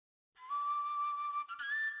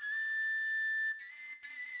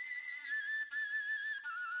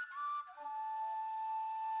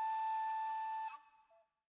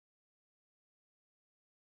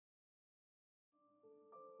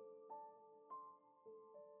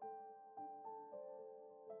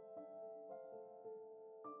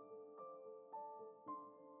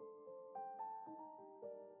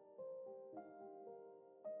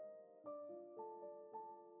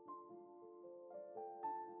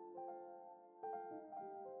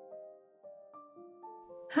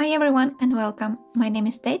Hi everyone and welcome. My name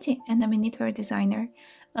is Teti and I'm a knitwear designer.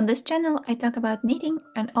 On this channel I talk about knitting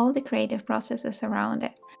and all the creative processes around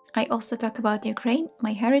it. I also talk about Ukraine,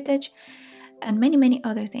 my heritage, and many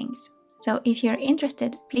other things. So if you're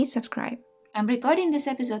interested, please subscribe. I'm recording this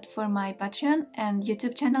episode for my Patreon and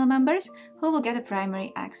YouTube channel members who will get a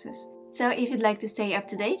primary access. So if you'd like to stay up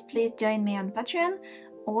to date, please join me on Patreon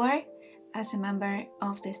or as a member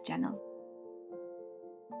of this channel.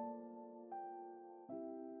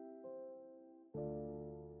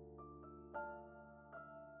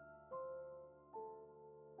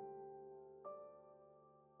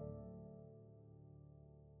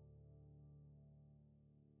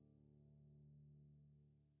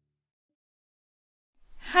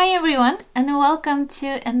 Hi everyone and welcome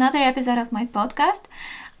to another episode of my podcast.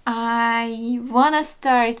 I want to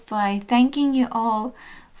start by thanking you all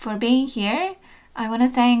for being here. I want to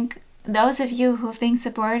thank those of you who've been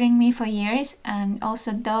supporting me for years and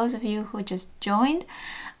also those of you who just joined.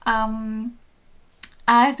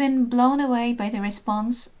 I've been blown away by the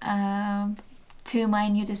response to my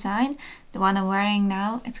new design, the one I'm wearing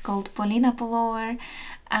now. It's called Polina pullover,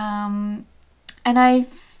 and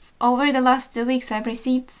over the last 2 weeks, I've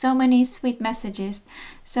received so many sweet messages,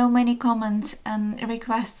 so many comments and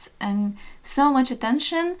requests, and so much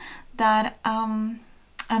attention that I'm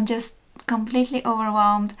just completely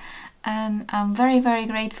overwhelmed. And I'm very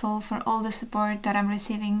grateful for all the support that I'm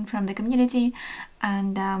receiving from the community.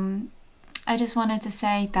 And I just wanted to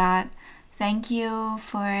say that thank you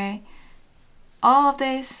for all of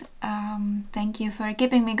this. Thank you for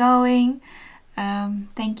keeping me going.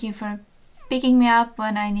 Thank you for picking me up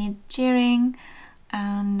when I need cheering,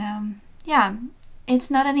 and yeah,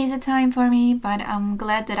 it's not an easy time for me, but I'm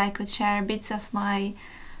glad that I could share bits of my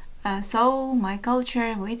soul, my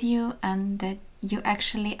culture with you, and that you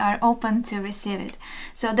actually are open to receive it.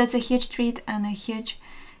 So that's a huge treat and a huge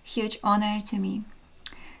honor to me.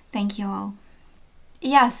 Thank you all.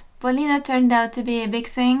 Yes, Polina turned out to be a big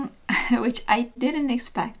thing, which I didn't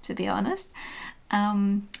expect, to be honest.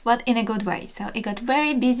 But in a good way. So it got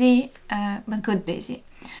very busy, but good busy.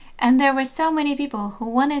 And there were so many people who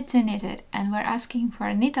wanted to knit it and were asking for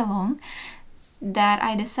a knit along that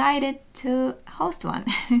I decided to host one.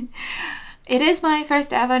 It is my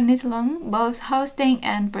first ever knit along, both hosting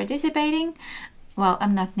and participating. Well,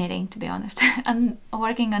 I'm not knitting, to be honest. I'm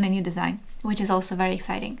working on a new design, which is also very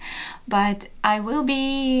exciting. But I will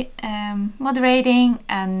be moderating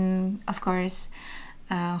and, of course,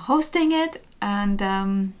 hosting it.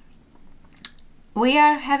 And we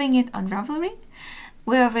are having it on Ravelry.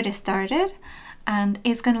 We already started and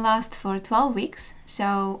it's gonna last for 12 weeks.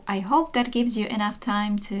 So I hope that gives you enough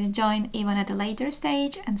time to join even at a later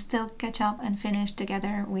stage and still catch up and finish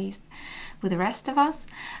together with the rest of us.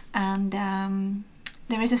 And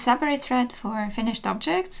there is a separate thread for finished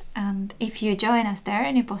objects, and if you join us there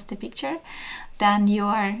and you post a picture, then you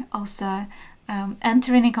are also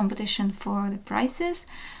entering a competition for the prizes.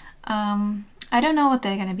 I don't know what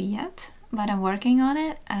they're gonna be yet, but I'm working on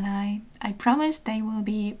it, and I promise they will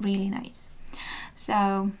be really nice.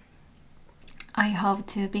 So I hope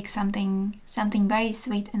to pick something very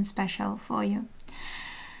sweet and special for you.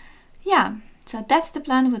 Yeah, so that's the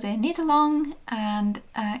plan with the knit along, and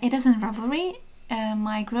it is in Ravelry.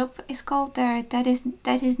 My group is called there That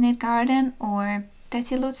is Knit Garden or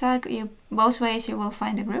Teti Lucak. Both ways you will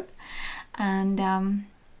find the group, and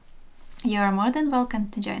you are more than welcome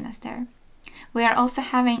to join us there. We are also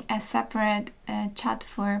having a separate chat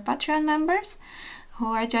for Patreon members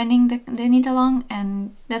who are joining the knit along,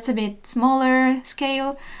 and that's a bit smaller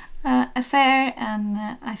scale affair,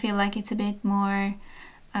 and I feel like it's a bit more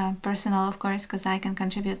personal, of course, because I can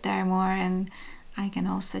contribute there more and I can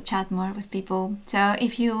also chat more with people. So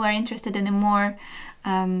if you are interested in a more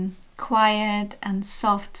quiet and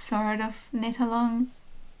soft sort of knit along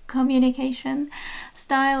communication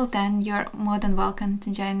style, then you're more than welcome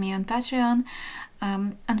to join me on Patreon.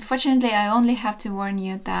 Unfortunately, I only have to warn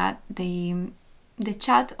you that the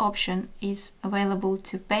chat option is available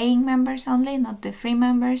to paying members only, not the free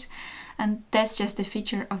members, and that's just a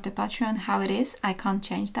feature of the Patreon, how it is. I can't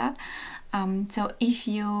change that. So if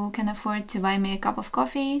you can afford to buy me a cup of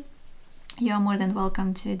coffee, you're more than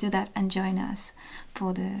welcome to do that and join us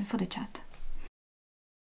for the chat.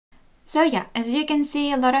 So yeah, as you can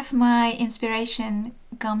see, a lot of my inspiration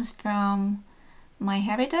comes from my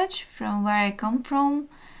heritage, from where I come from,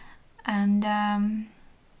 and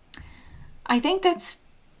I think that's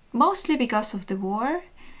mostly because of the war,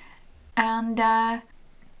 and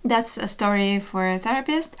that's a story for a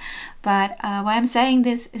therapist. But why I'm saying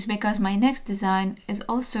this is because my next design is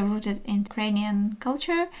also rooted in Ukrainian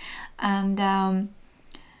culture, and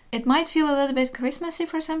It might feel a little bit Christmassy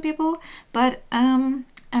for some people, but I'm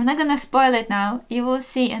not gonna spoil it now. You will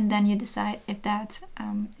see, and then you decide if that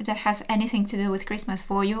has anything to do with Christmas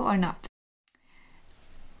for you or not.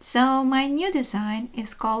 So my new design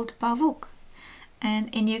is called Pavuk, and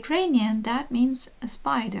in Ukrainian that means a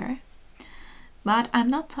spider. But I'm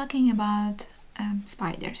not talking about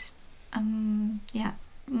spiders. Yeah,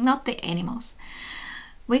 not the animals.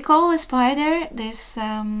 We call a spider this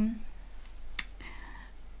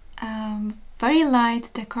very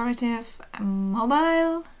light decorative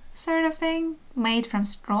mobile sort of thing made from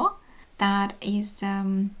straw that is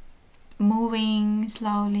moving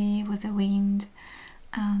slowly with the wind,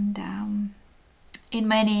 and in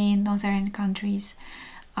many northern countries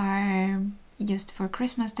are used for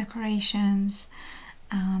Christmas decorations,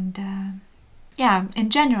 and yeah, in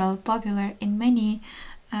general popular in many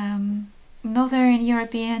Northern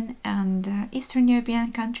European and Eastern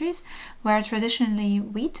European countries where traditionally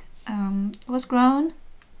wheat was grown.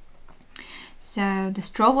 So the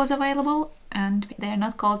straw was available, and they're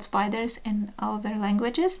not called spiders in other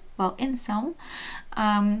languages. Well, in some.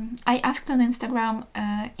 I asked on Instagram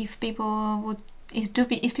if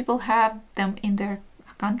people have them in their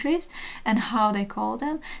countries and how they call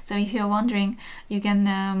them. So if you're wondering, you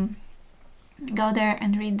can go there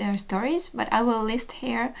and read their stories, but I will list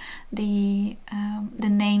here the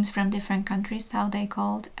names from different countries, how they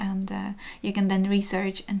called, and you can then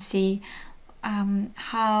research and see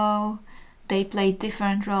how they play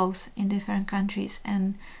different roles in different countries,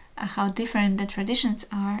 and how different the traditions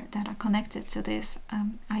are that are connected to these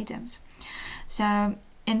items. So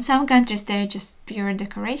in some countries they're just pure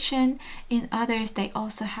decoration, in others they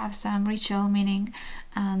also have some ritual meaning,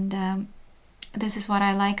 and this is what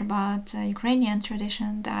I like about Ukrainian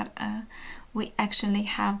tradition, that we actually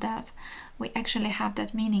have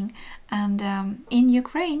that meaning. And in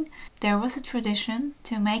Ukraine there was a tradition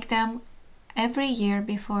to make them every year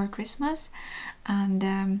before Christmas, and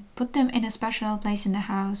put them in a special place in the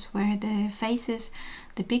house where the faces,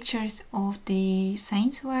 the pictures of the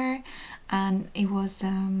saints were, and it was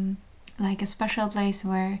like a special place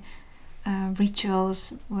where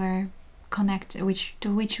rituals were connected,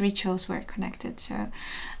 to which rituals were connected. So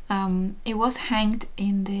it was hanged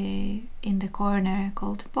in the corner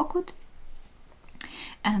called Pokut,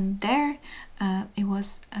 and there it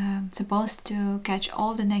was supposed to catch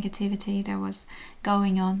all the negativity that was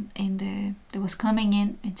going on that was coming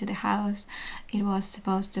into the house. It was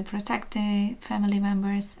supposed to protect the family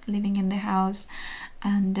members living in the house,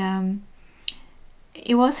 and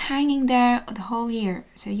it was hanging there the whole year.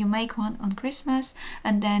 So you make one on Christmas,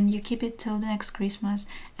 and then you keep it till the next Christmas,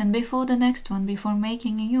 and before the next one, before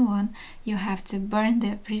making a new one, you have to burn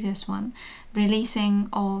the previous one, releasing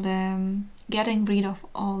all the getting rid of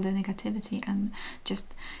all the negativity and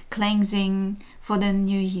just cleansing for the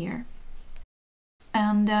new year.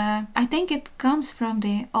 And I think it comes from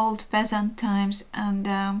the old peasant times, and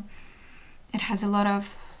it has a lot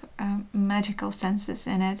of magical senses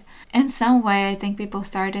in it. In some way I think people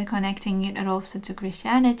started connecting it also to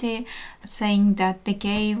Christianity, saying that the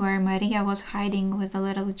cave where Maria was hiding with the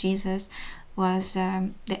little Jesus was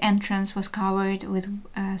the entrance was covered with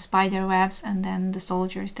spider webs, and then the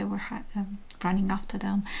soldiers, they were running after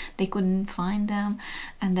them, they couldn't find them,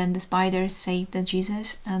 and then the spiders saved the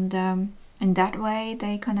Jesus, and in that way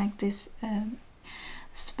they connect this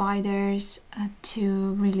spiders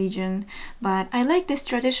to religion. But I like this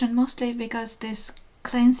tradition mostly because this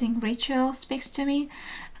cleansing ritual speaks to me,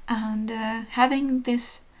 and having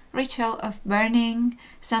this ritual of burning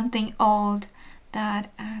something old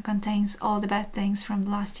that contains all the bad things from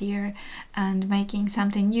last year and making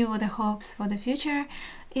something new with the hopes for the future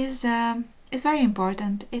is very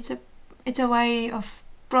important. It's a way of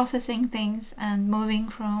processing things and moving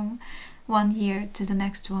from one year to the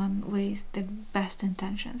next one with the best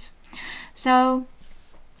intentions. So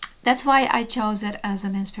that's why I chose it as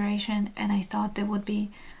an inspiration, and I thought there would be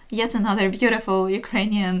yet another beautiful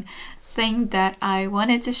Ukrainian thing that I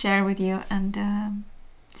wanted to share with you, and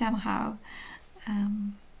somehow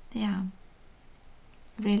yeah,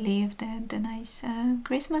 relive the nice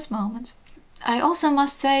Christmas moments. I also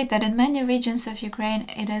must say that in many regions of Ukraine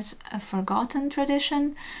it is a forgotten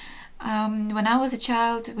tradition. When I was a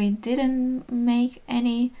child we didn't make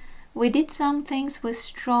any. We did some things with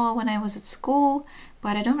straw when I was at school,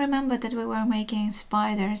 but I don't remember that we were making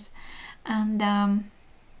spiders. And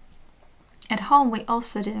at home we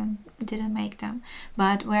also didn't make them.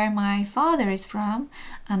 But where my father is from,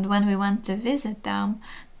 and when we went to visit them,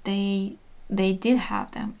 they did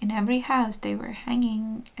have them in every house. They were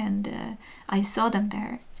hanging, and I saw them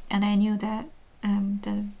there, and I knew that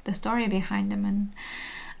the story behind them,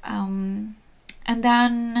 and And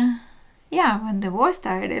then, yeah, when the war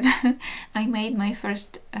started, I made my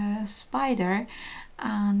first spider,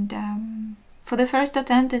 and for the first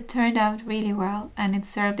attempt it turned out really well and it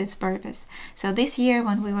served its purpose. So this year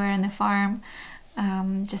when we were on the farm,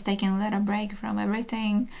 just taking a little break from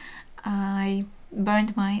everything, I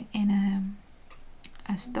burned mine in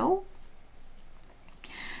a stove,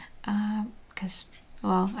 because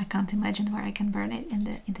well, I can't imagine where I can burn it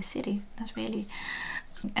in the city, not really.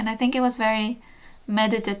 And I think it was very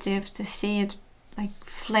meditative to see it like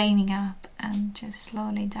flaming up and just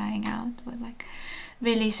slowly dying out, with like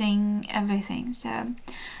releasing everything. So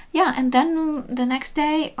yeah, and then the next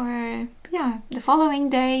day, or yeah, the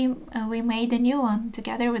following day, we made a new one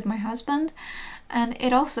together with my husband, and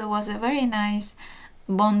it also was a very nice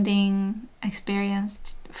bonding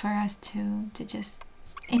experience for us to just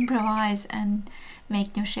improvise and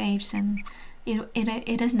make new shapes. And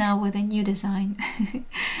it is now with a new design.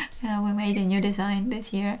 We made a new design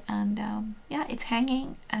this year, and yeah, it's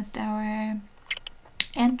hanging at our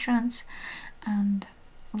entrance, and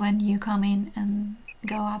when you come in and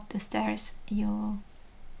go up the stairs, you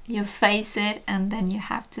face it, and then you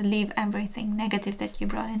have to leave everything negative that you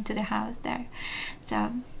brought into the house there.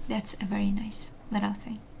 So that's a very nice little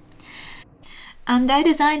thing. And I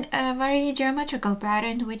designed a very geometrical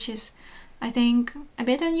pattern, which is, I think, a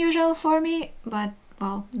bit unusual for me, but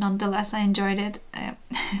well, nonetheless I enjoyed it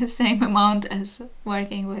same amount as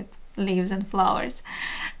working with leaves and flowers.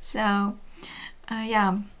 So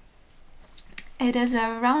yeah, it is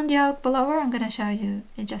a round yoke pullover. I'm gonna show you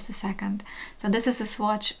in just a second. So this is a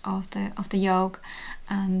swatch of the yoke,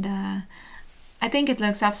 and I think it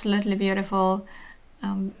looks absolutely beautiful,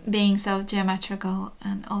 being so geometrical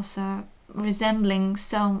and also resembling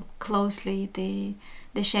so closely the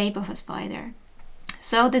shape of a spider.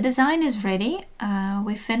 So the design is ready.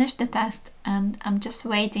 We finished the test, and I'm just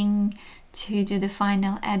waiting to do the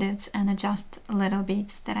final edits and adjust little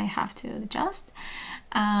bits that I have to adjust.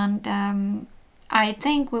 And I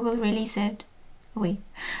think we will release it. I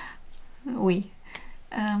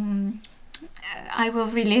will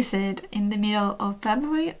release it in the middle of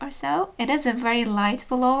February or so. It is a very light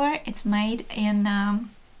pullover. It's made in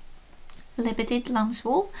Le Petit Lamb's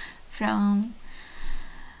wool from,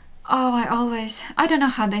 I don't know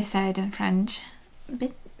how they say it in French.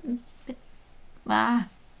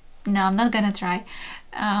 No, I'm not gonna try.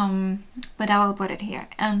 But I will put it here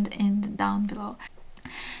and down below.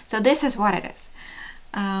 So this is what it is.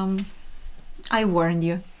 I warned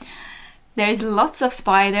you. There's lots of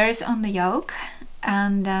spiders on the yoke,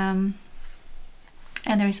 and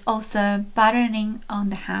there's also patterning on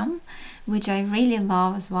the hem, which I really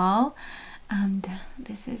love as well. And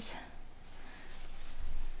this is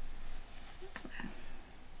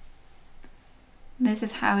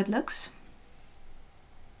how it looks.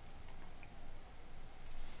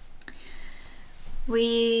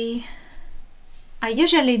 I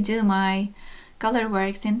usually do my color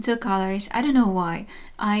works in 2 colors. I don't know why.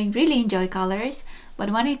 I really enjoy colors,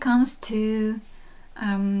 but when it comes to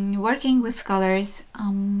working with colors,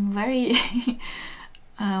 I'm very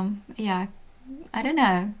yeah, I don't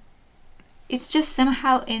know. It's just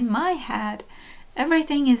somehow in my head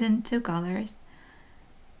everything is in 2 colors.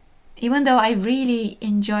 Even though I really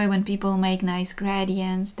enjoy when people make nice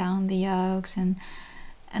gradients down the yolks, and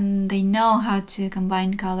they know how to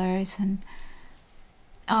combine colors, and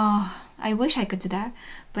oh, I wish I could do that,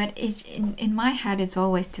 but it's in my head it's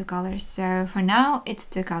always 2 colors. So for now it's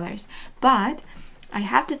 2 colors. But I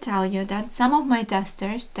have to tell you that some of my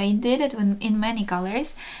testers, they did it in many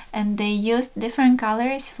colors, and they used different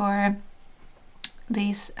colors for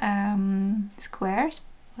these squares.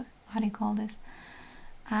 How do you call this?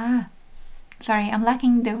 Sorry, I'm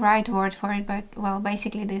lacking the right word for it, but well,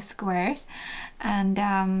 basically these squares, and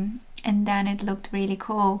then it looked really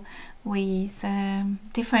cool with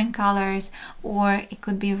different colors, or it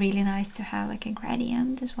could be really nice to have like a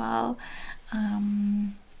gradient as well.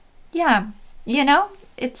 Yeah, you know,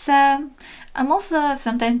 it's I'm also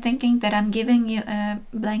sometimes thinking that I'm giving you a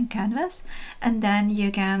blank canvas, and then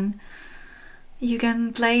you can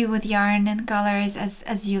play with yarn and colors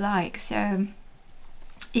as you like. So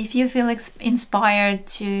if you feel inspired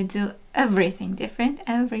to do everything different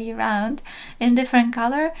every round in different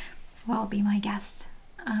color, well, be my guest.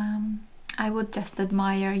 I would just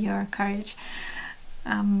admire your courage.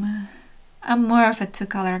 I'm more of a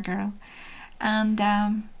 2-color girl. And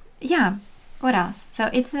yeah, what else? So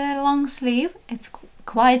it's a long sleeve. It's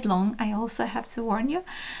quite long, I also have to warn you.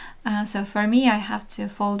 So for me, I have to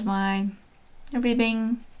fold my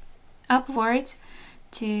ribbing upwards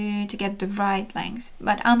to get the right length,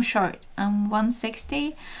 but I'm short. I'm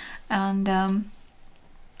 160, and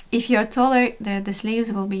if you're taller, the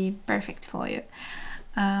sleeves will be perfect for you.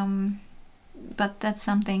 But that's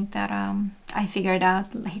something that I figured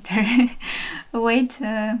out later.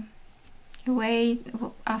 way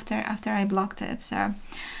after I blocked it. So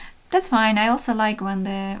that's fine. I also like when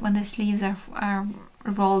the sleeves are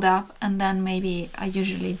rolled up, and then maybe I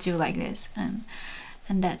usually do like this, and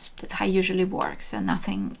that's how I usually work. So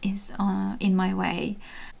nothing is in my way.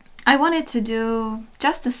 I wanted to do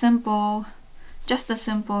just a simple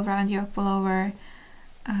round yoke pullover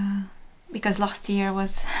because last year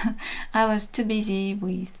was I was too busy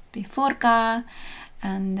with Biforka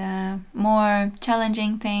and more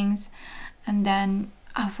challenging things, and then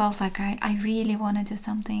I felt like I really wanted to do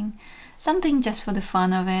something just for the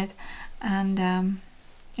fun of it, and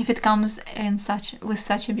if it comes in with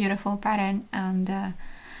such a beautiful pattern and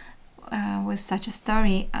with such a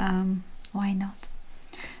story, why not?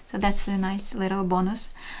 So that's a nice little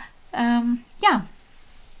bonus. Yeah,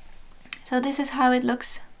 so this is how it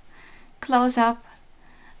looks close up.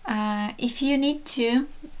 If you need to,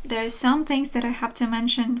 there's some things that I have to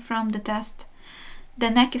mention from the test. The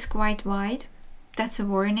neck is quite wide, that's a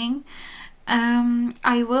warning.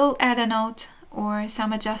 I will add a note or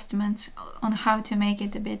some adjustments on how to make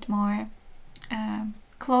it a bit more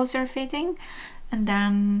closer fitting, and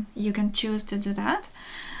then you can choose to do that.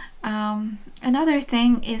 Another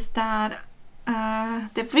thing is that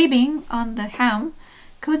the ribbing on the hem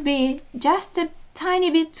could be just a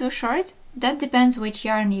tiny bit too short. That depends which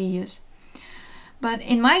yarn you use. But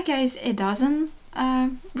in my case, it doesn't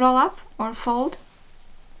roll up or fold.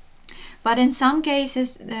 But in some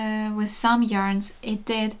cases, with some yarns, it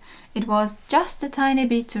did. It was just a tiny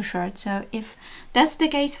bit too short. So if that's the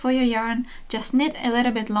case for your yarn, just knit a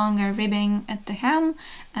little bit longer ribbing at the hem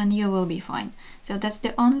and you will be fine. So that's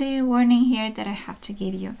the only warning here that I have to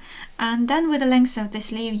give you. And then with the length of the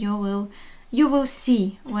sleeve, you will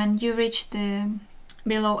see when you reach the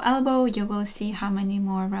below elbow, you will see how many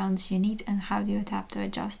more rounds you need and how you have to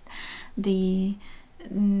adjust the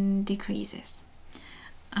decreases.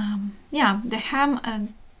 Yeah, the hem,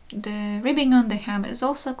 the ribbing on the hem is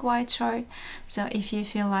also quite short, so if you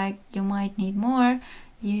feel like you might need more,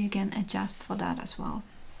 you can adjust for that as well.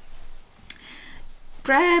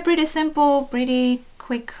 Pretty simple, pretty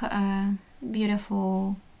quick,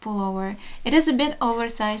 beautiful pullover. It is a bit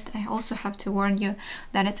oversized. I also have to warn you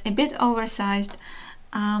that it's a bit oversized.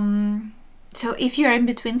 So if you're in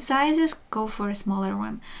between sizes, go for a smaller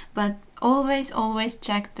one, but always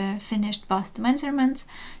check the finished bust measurements.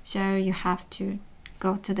 So you have to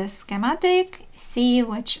go to the schematic, see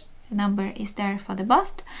which number is there for the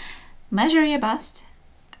bust, measure your bust,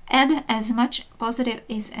 add as much positive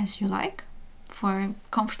ease as you like for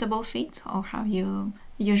comfortable feet or how you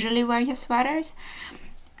usually wear your sweaters,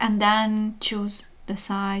 and then choose the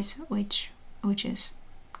size which is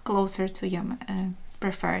closer to your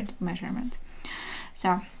preferred measurement.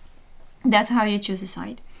 So that's how you choose a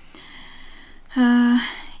side.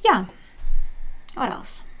 Yeah, what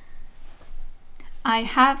else? I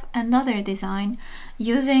have another design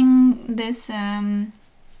using this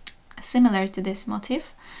similar to this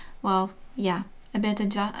motif. Well, yeah, a bit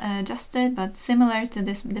adjusted, but similar to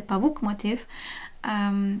this, the Pavuk motif,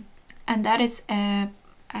 and that is a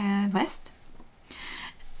vest.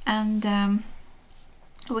 And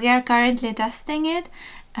we are currently testing it,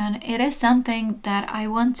 and it is something that I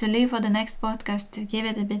want to leave for the next podcast to give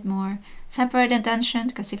it a bit more separate attention,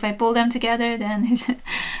 because if I pull them together, then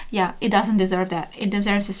yeah, it doesn't deserve that. It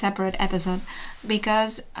deserves a separate episode,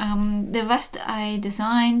 because the vest I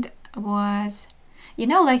designed was, you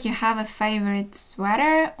know, like you have a favorite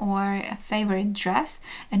sweater or a favorite dress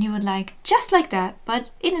and you would like just like that,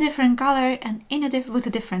 but in a different color and with a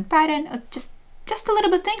different pattern, or just a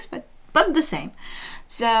little bit things, but the same.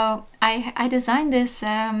 So I designed this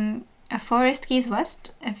a Forest Keys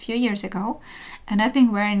vest a few years ago, and I've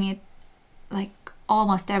been wearing it like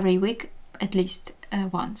almost every week, at least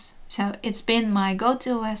once. So it's been my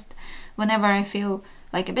go-to vest whenever I feel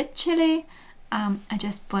like a bit chilly. I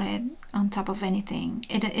just put it on top of anything.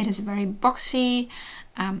 It is a very boxy,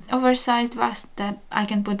 oversized vest that I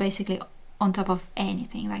can put basically on top of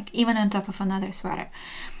anything, like even on top of another sweater.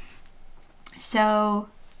 So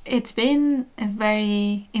it's been a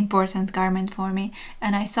very important garment for me,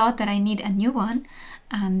 and I thought that I need a new one,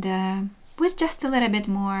 and with just a little bit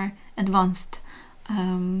more advanced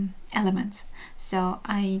elements. So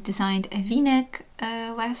I designed a v-neck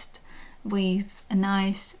vest with a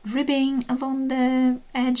nice ribbing along the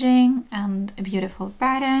edging and a beautiful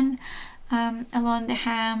pattern along the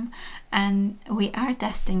hem, and we are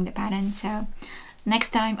testing the pattern. So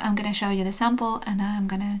next time I'm gonna show you the sample and I'm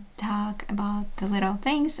gonna talk about the little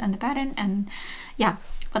things and the pattern, and yeah,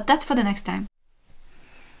 but that's for the next time.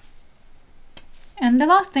 And the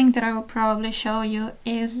last thing that I will probably show you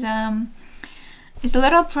is a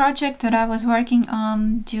little project that I was working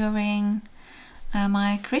on during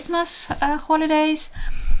my Christmas holidays,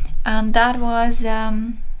 and that was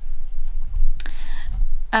a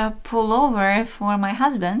pullover for my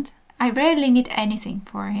husband. I rarely need anything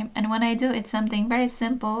for him, and when I do, it's something very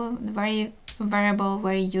simple, very wearable,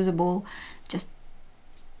 very usable, just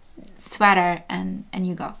sweater and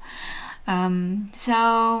you go.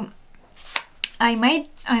 So I made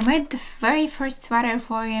the very first sweater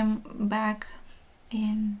for him back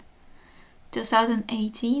in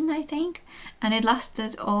 2018, I think, and it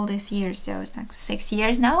lasted all these years, so it's like 6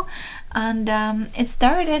 years now. And it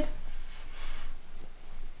started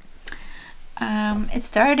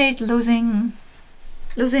losing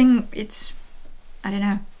its, I don't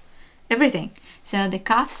know, everything. So the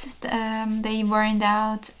cuffs, they burned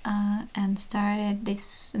out and started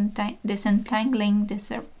disentangling,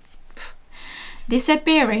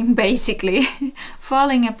 disappearing, basically,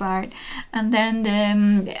 falling apart. And then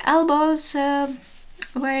the elbows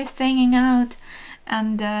were hanging out,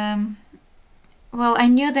 and well, I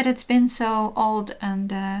knew that it's been so old,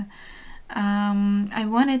 and I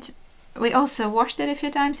wanted. We also washed it a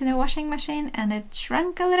few times in the washing machine, and it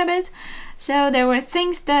shrunk a little bit. So there were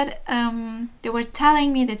things that they were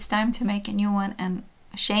telling me that it's time to make a new one, and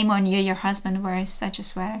shame on you, your husband wears such a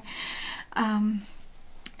sweater.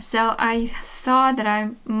 So I thought that I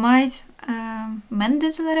might mend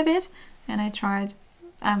it a little bit, and I tried.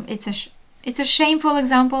 It's a shameful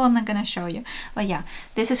example, I'm not gonna show you, but yeah,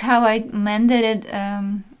 this is how I mended it.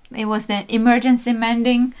 It was the emergency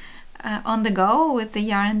mending on the go with the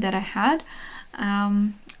yarn that I had,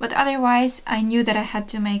 but otherwise I knew that I had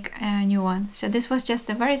to make a new one. So this was just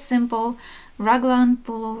a very simple raglan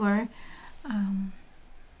pullover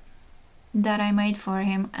that I made for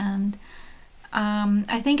him, and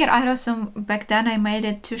I think back then I made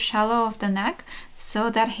it too shallow of the neck so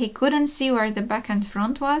that he couldn't see where the back and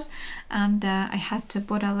front was, and I had to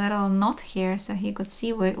put a little knot here so he could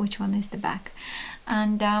see which one is the back.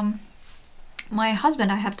 And my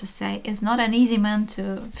husband, I have to say, is not an easy man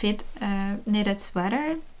to fit a knitted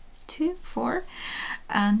sweater for,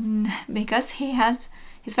 and because he's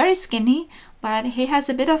very skinny, but he has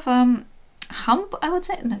a bit of hump, I would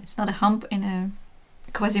say. No, it's not a hump in a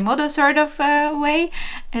Quasimodo sort of way.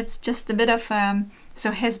 It's just a bit of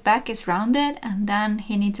so his back is rounded, and then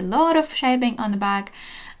he needs a lot of shaping on the back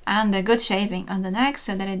and a good shaping on the neck,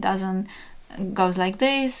 so that it doesn't goes like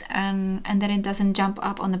this, and then it doesn't jump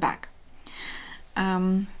up on the back.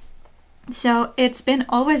 So it's been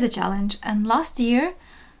always a challenge, and last year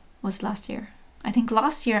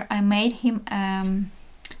I made him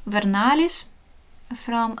Vernalis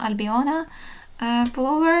from Albiona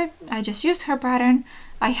pullover. I just used her pattern.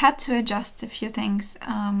 I had to adjust a few things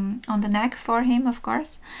on the neck for him, of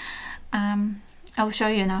course. I'll show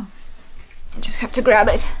you now. I just have to grab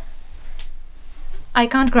it. I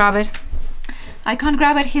can't grab it.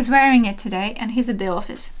 He's wearing it today, and he's at the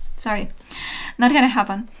office. Sorry, not gonna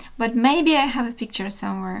happen, but maybe I have a picture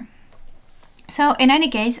somewhere. So in any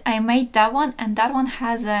case, I made that one, and that one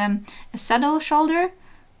has a saddle shoulder.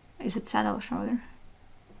 Is it saddle shoulder?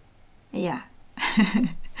 Yeah.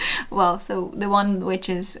 Well, so the one which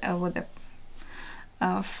is with the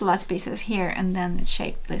flat pieces here, and then it's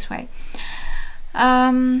shaped this way.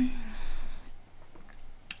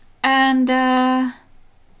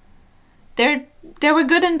 There were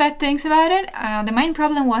good and bad things about it. The main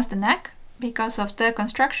problem was the neck because of the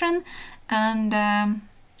construction, and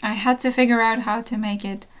I had to figure out how to make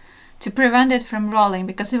it, to prevent it from rolling,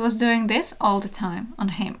 because it was doing this all the time on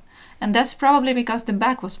him, and that's probably because the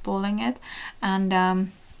back was pulling it,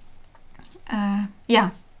 and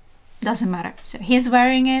yeah, doesn't matter. So he's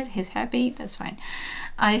wearing it, he's happy, that's fine.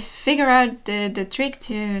 I figured out the trick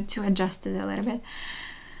to adjust it a little bit.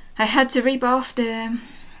 I had to rip off the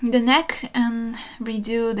neck and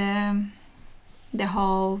redo the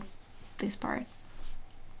whole this part.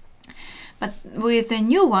 But with the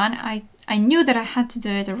new one, I knew that I had to do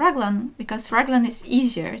it a raglan, because raglan is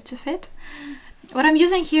easier to fit. What I'm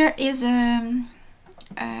using here is Aran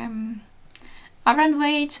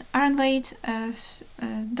weight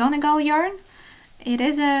Donegal yarn. It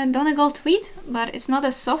is a Donegal tweed, but it's not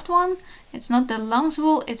a soft one. It's not the lamb's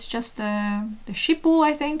wool. It's just the sheep wool,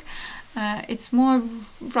 I think. It's more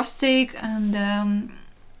rustic, and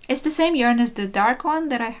it's the same yarn as the dark one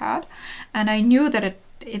that I had, and I knew that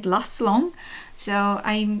it lasts long, so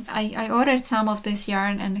I ordered some of this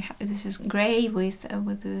yarn, and this is gray with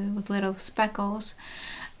little speckles,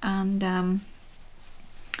 and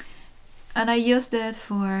I used it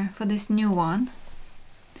for this new one.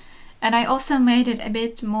 And I also made it a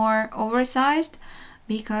bit more oversized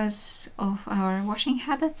because of our washing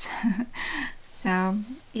habits. So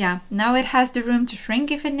yeah, now it has the room to shrink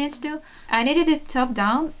if it needs to. I knitted it top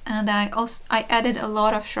down, and I added a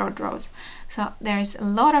lot of short rows. So there's a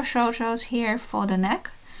lot of short rows here for the neck.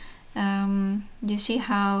 You see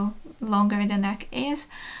how longer the neck is,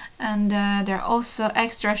 and there are also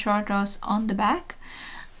extra short rows on the back.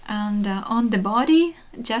 And on the body,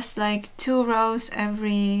 just like 2 rows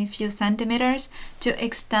every few centimeters to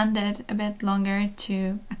extend it a bit longer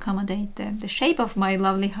to accommodate the shape of my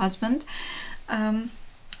lovely husband.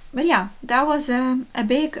 But yeah, that was a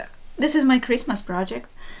big, this is my Christmas project,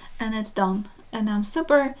 and it's done. And I'm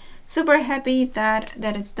super happy that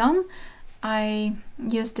it's done. I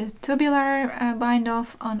used the tubular bind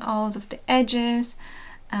off on all of the edges,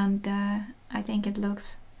 and I think it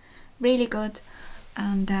looks really good.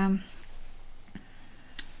 And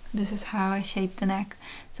this is how I shaped the neck.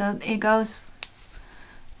 So it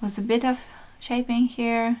was a bit of shaping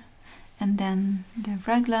here, and then the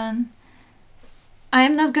raglan. I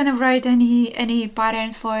am not gonna write any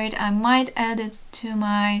pattern for it. I might add it to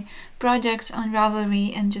my projects on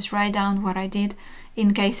Ravelry and just write down what I did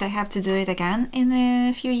in case I have to do it again in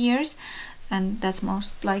a few years, and that's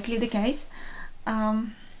most likely the case.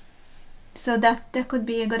 So that could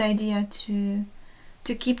be a good idea to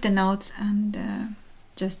keep the notes and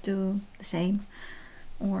just do the same.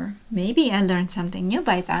 Or maybe I learned something new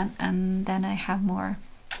by then, and then I have more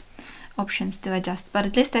options to adjust, but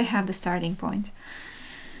at least I have the starting point.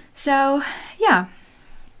 So yeah,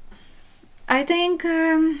 I think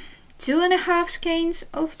 2.5 skeins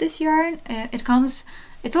of this yarn.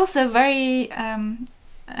 It's also a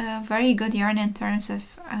very good yarn in terms of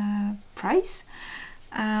price.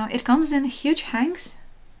 It comes in huge hanks.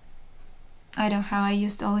 I don't know how I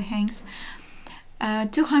used all the hanks.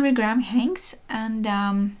 200-gram hanks, and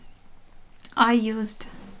I used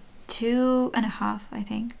 2.5, I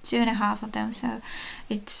think, 2.5 of them. So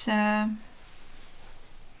it's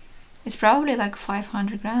probably like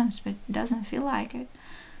 500 grams, but it doesn't feel like it.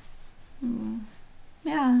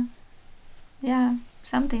 Yeah,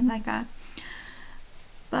 something like that.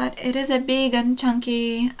 But it is a big and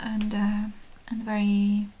chunky and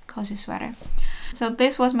very cozy sweater. So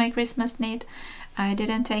this was my Christmas knit. I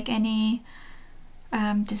didn't take any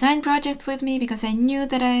design project with me because I knew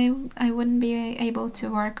that I wouldn't be able to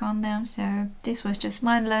work on them. So this was just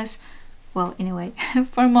mindless. Well, anyway,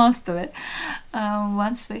 for most of it,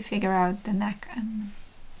 once we figure out the neck.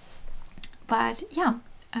 But yeah,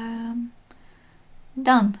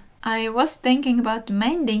 done. I was thinking about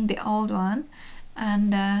mending the old one,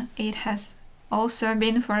 and it has also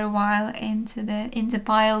been for a while in the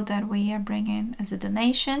pile that we are bringing as a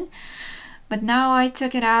donation. But now I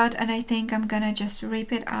took it out, and I think I'm gonna just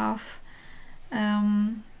rip it off,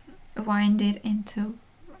 wind it into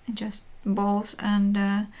just balls,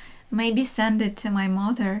 and maybe send it to my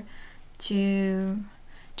mother to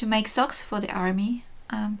make socks for the army.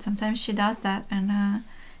 Sometimes she does that, and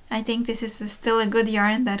I think this is still a good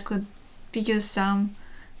yarn that could use some.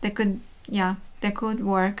 That could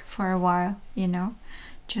work for a while, you know.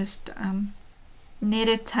 Just knit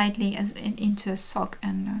it tightly into a sock,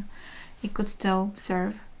 and it could still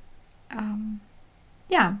serve.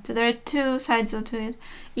 Yeah, so there are two sides to it.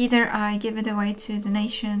 Either I give it away to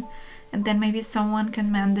donation, and then maybe someone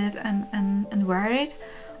can mend it and wear it,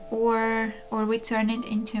 or we turn it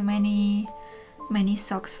into many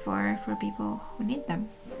socks for people who need them.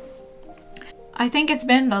 I think it's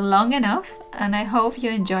been long enough, and I hope you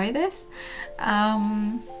enjoy this.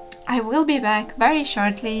 I will be back very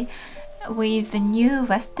shortly with the new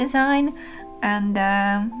vest design and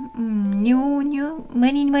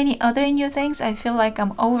many other new things. I feel like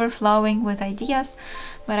I'm overflowing with ideas,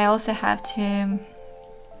 but I also have to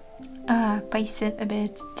pace it a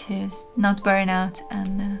bit to not burn out,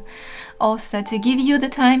 and also to give you the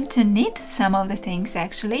time to knit some of the things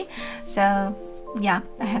actually. So yeah,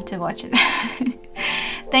 I have to watch it.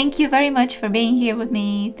 Thank you very much for being here with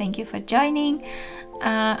me. Thank you for joining.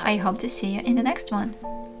 I hope to see you in the next one.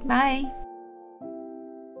 Bye.